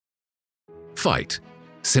VEIT.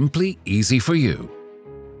 Simply easy for you.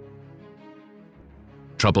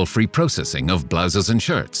 Trouble-free processing of blouses and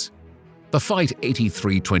shirts. The VEIT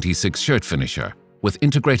 8326 shirt finisher with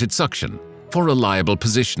integrated suction for reliable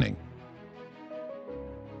positioning.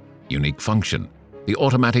 Unique function: the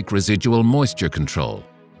automatic residual moisture control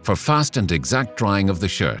for fast and exact drying of the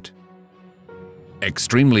shirt.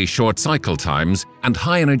 Extremely short cycle times and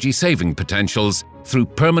high energy saving potentials through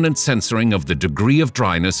permanent sensoring of the degree of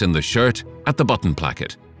dryness in the shirt at the button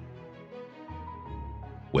placket.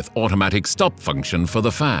 With automatic stop function for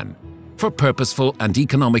the fan, for purposeful and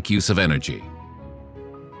economic use of energy.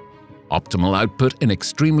 Optimal output in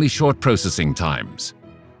extremely short processing times.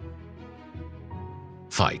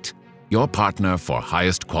 VEIT, your partner for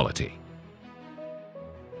highest quality.